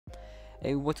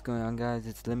Hey, what's going on, guys?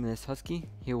 It's Limitless Husky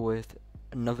here with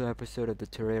another episode of the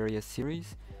Terraria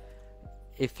series.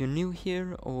 If you're new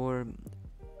here or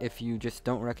if you just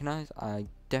don't recognize, I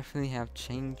definitely have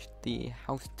changed the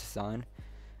house design.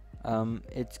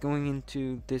 It's going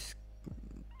into this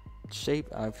shape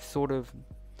I've sort of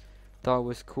thought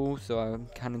was cool, so I'm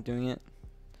kind of doing it.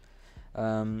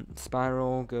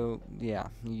 Spiral, yeah,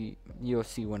 you'll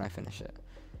see when I finish it.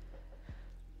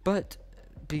 But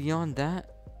beyond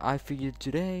that, I figured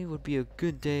today would be a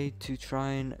good day to try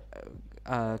and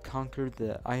conquer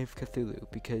the Eye of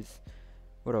Cthulu, because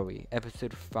what are we,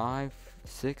 episode 5,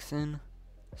 6 in?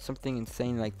 Something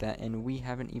insane like that, and we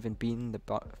haven't even beaten the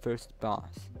first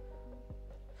boss.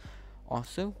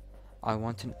 Also, I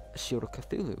want a Shield of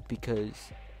Cthulhu,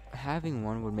 because having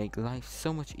one would make life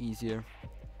so much easier,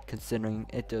 considering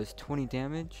it does 20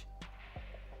 damage,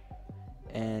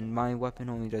 and my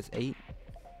weapon only does 8.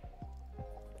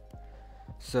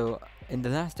 So, in the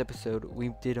last episode,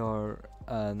 we did our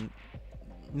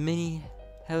mini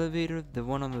elevator, the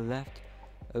one on the left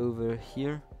over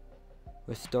here.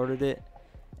 We started it,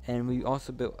 and we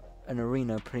also built an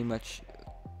arena pretty much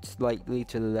slightly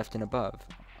to the left and above.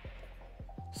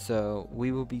 So,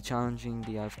 we will be challenging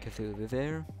the Eye of Cthulhu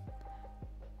there.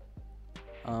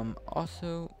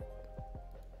 Also,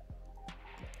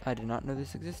 I did not know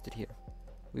this existed here.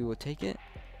 We will take it.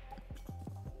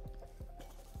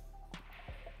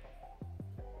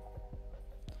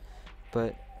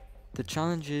 But the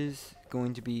challenge is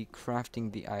going to be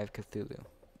crafting the Eye of Cthulhu,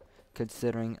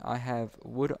 considering I have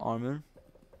wood armor,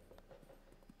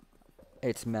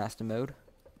 it's master mode,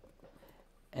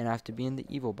 and I have to be in the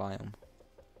evil biome.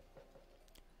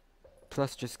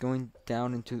 Plus, just going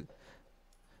down into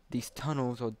these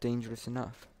tunnels are dangerous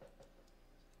enough.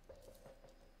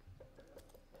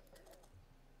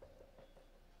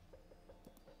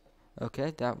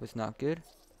 Okay, that was not good.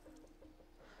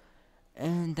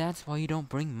 And that's why you don't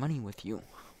bring money with you.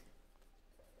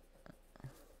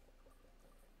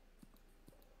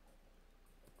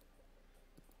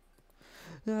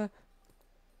 Okay,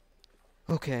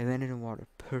 I landed in water.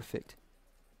 Perfect.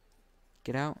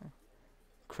 Get out.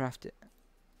 Craft it.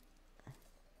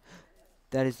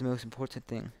 That is the most important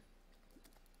thing.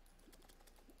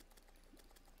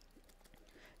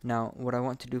 Now, what I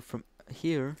want to do from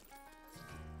here...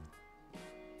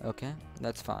 Okay,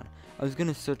 that's fine. I was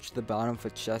gonna search the bottom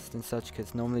for chests and such,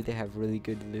 because normally they have really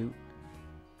good loot.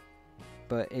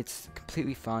 But it's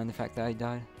completely fine, the fact that I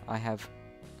died. I have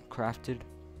crafted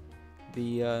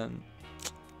the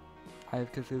Eye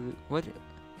of Cthulhu. What?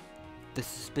 The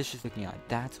suspicious looking eye.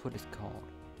 That's what it's called.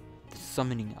 The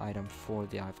summoning item for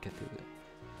the Eye of Cthulhu.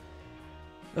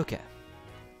 Okay.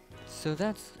 So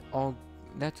that's all.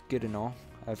 That's good and all.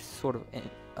 I've sort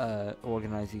of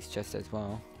organized these chests as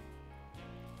well.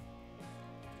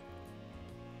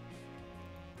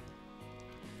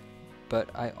 But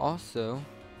I also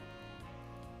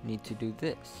need to do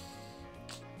this.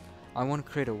 I want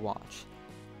to create a watch,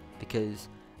 because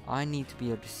I need to be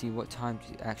able to see what time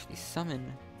to actually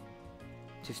summon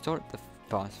to start the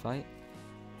boss fight,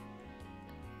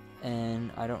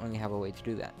 and I don't really have a way to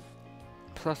do that.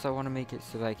 Plus, I want to make it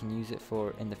so that I can use it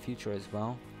for in the future as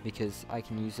well, because I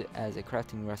can use it as a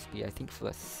crafting recipe, I think, for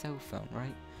a cell phone,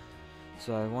 right?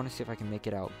 So I want to see if I can make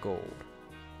it out gold.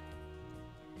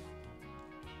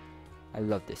 I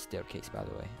love this staircase, by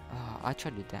the way. I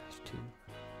tried to dash too.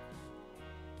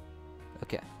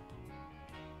 Okay.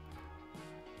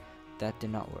 That did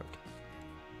not work.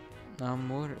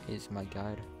 Where is my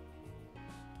guide?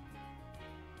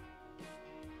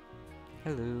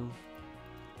 Hello.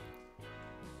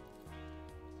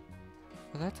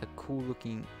 Well, that's a cool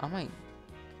looking... I might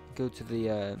go to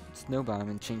the snow biome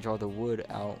and change all the wood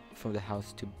out from the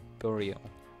house to burial.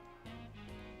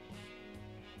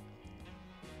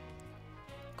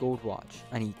 Gold watch.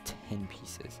 I need 10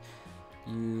 pieces.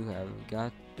 You have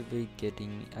got to be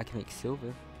getting... I can make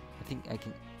silver. I think I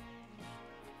can...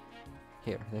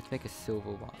 Here, let's make a silver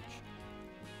watch.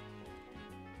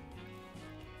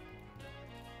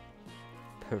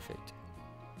 Perfect.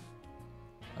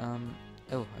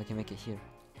 Oh, I can make it here.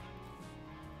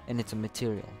 And it's a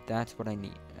material. That's what I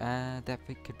need. That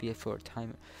could be it for a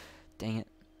time. Dang it.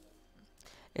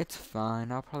 It's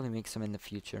fine. I'll probably make some in the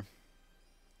future.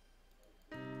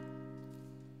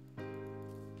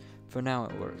 For now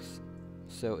it works.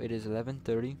 So it is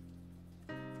 11:30.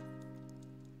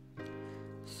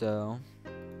 So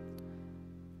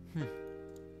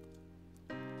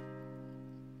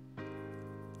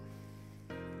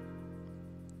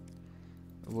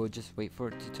we'll just wait for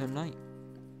it to turn night.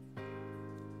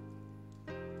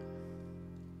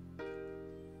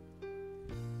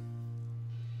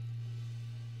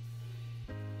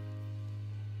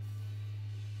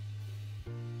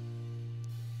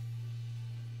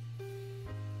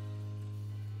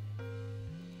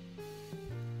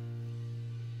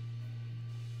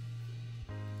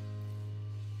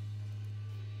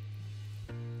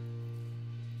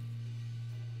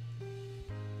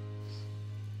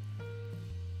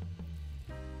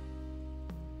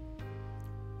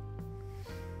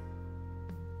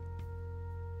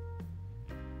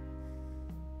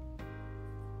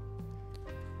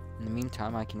 In the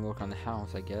meantime, I can work on the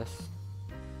house, I guess.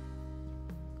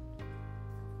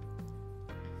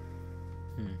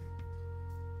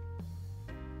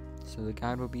 So the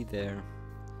guide will be there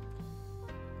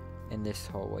in this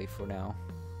hallway for now.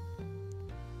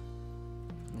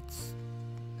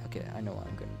 Okay, I know what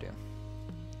I'm gonna do.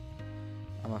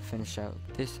 I'm gonna finish out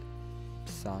this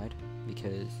side,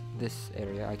 because this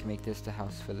area, I can make this the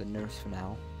house for the nurse for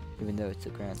now, even though it's a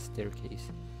grand staircase.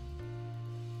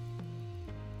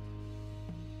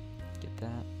 Get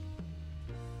that.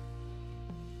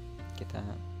 Get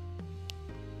that.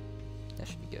 That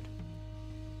should be good.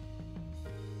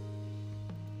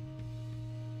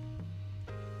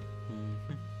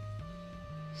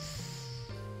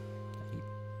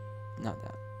 Not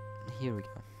that. Here we go.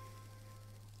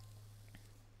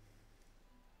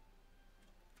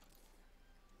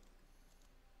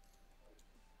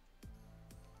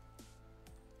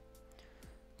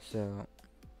 So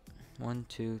 1,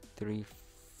 2, 3,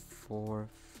 4,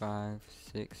 5,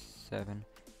 6, 7,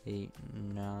 8,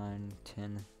 9,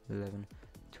 10, 11,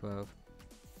 12,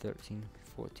 13,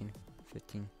 14,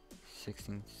 15,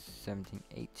 16, 17,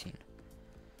 18.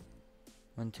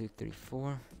 1, 2, 3,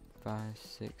 4, 5,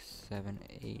 6, 7,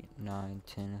 8, 9,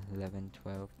 10, 11,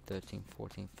 12, 13,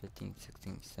 14, 15,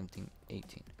 16, 17,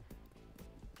 18.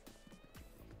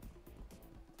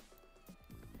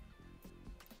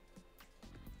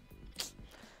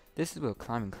 This is where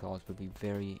climbing claws would be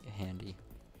very handy.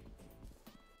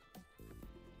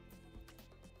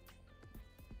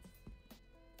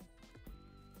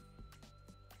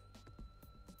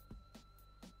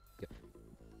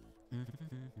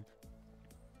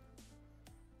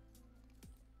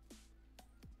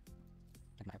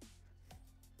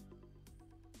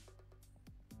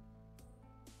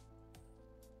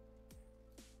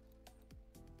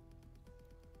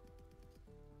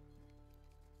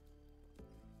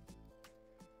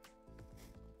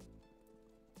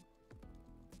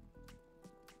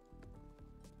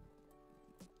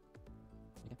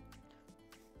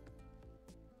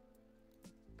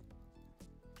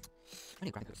 I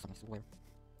need to grab some somewhere.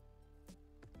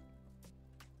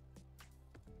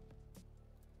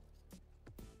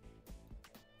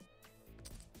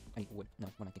 I need wood. No,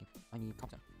 what am I thinking? I need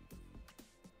cobblestone.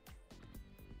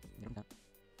 You know that?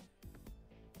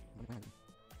 What am I doing?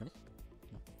 Furnace?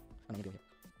 No. I'm gonna do it here.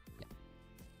 Yeah.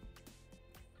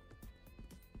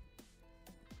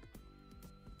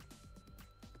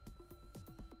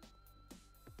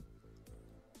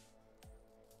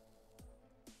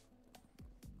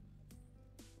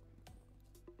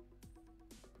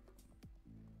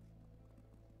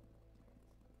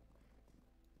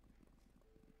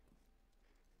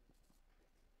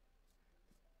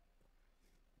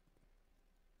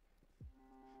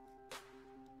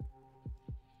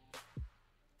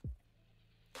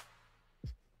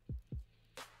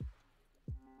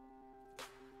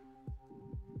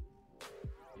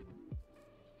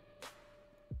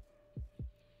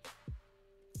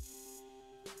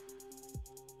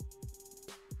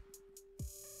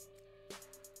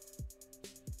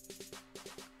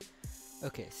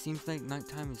 Okay, seems like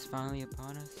nighttime is finally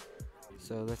upon us,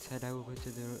 so let's head over to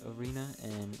the arena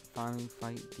and finally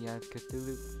fight the Eye of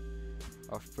Cthulu.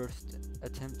 Our first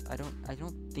attempt. I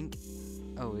don't think.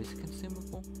 Oh, is it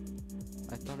consumable?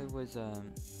 I thought it was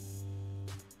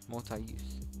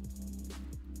multi-use.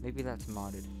 Maybe that's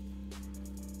modded.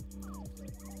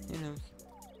 Who knows?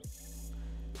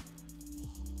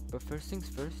 But first things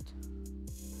first,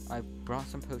 I brought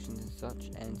some potions and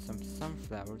such, and some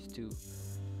sunflowers to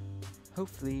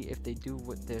hopefully, if they do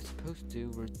what they're supposed to,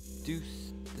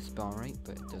 reduce the spawn rate,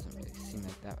 but it doesn't really seem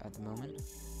like that at the moment.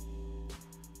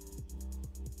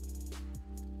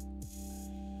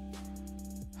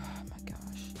 Oh my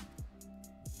gosh.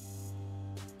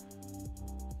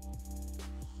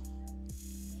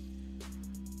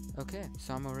 Okay,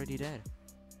 so I'm already dead.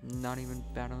 Not even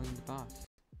battling the boss.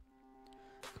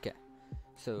 Okay,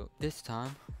 so this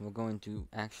time, we're going to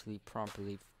actually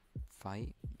properly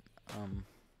fight.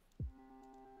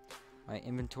 My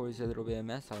inventory's a little bit of a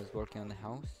mess. I was working on the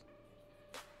house.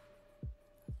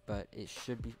 But it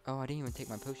should be... Oh, I didn't even take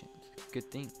my potions.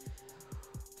 Good thing.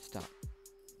 Stop.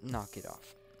 Knock it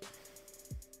off.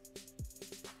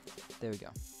 There we go.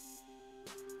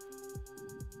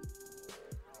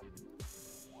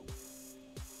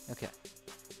 Okay.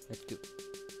 Let's do it.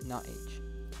 Not H.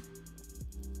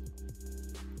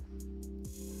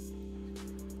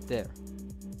 There.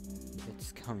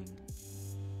 It's coming.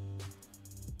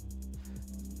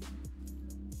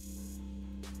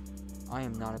 I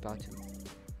am not about to.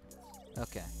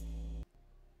 Okay.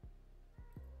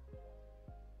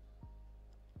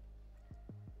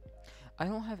 I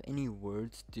don't have any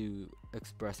words to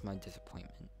express my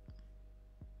disappointment.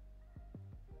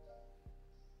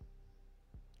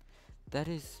 That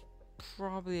is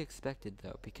probably expected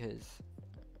though, because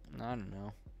I don't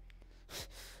know.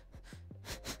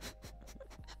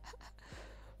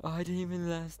 Oh, I didn't even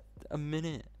last a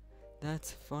minute.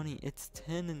 That's funny. It's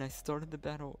 10 and I started the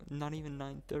battle, not even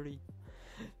 9:30.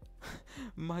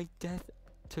 My death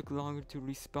took longer to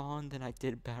respawn than I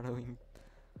did battling.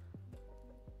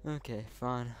 Okay,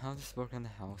 fine. I'll just work on the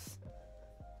house.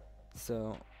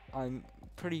 So, I'm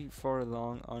pretty far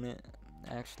along on it,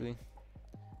 actually.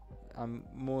 I'm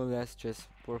more or less just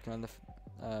working on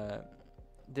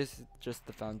this is just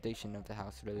the foundation of the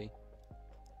house, really.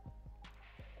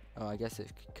 Oh, I guess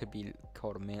it could be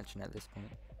called a mansion at this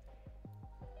point.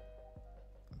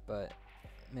 But,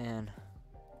 man.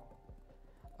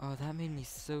 Oh, that made me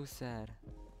so sad.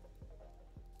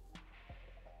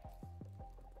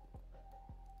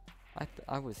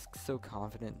 I was so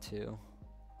confident too.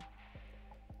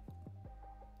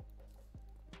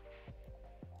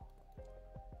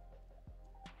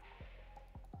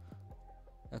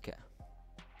 Okay.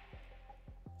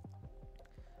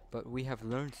 But we have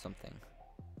learned something.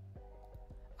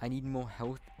 I need more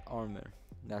health armor.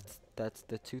 That's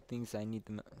the two things I need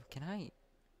the Can I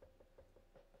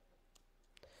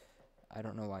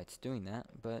don't know why it's doing that,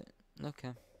 but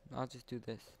okay. I'll just do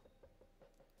this.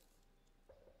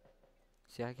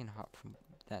 See, I can hop from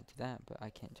that to that, but I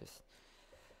can't just...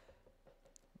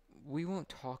 We won't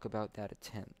talk about that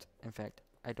attempt. In fact,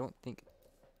 I don't think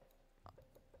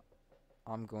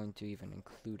I'm going to even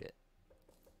include it.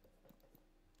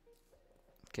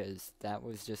 Because that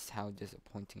was just how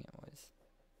disappointing it was.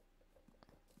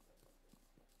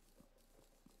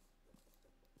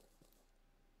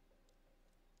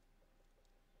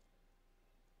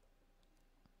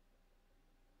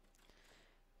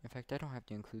 In fact, I don't have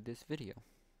to include this video.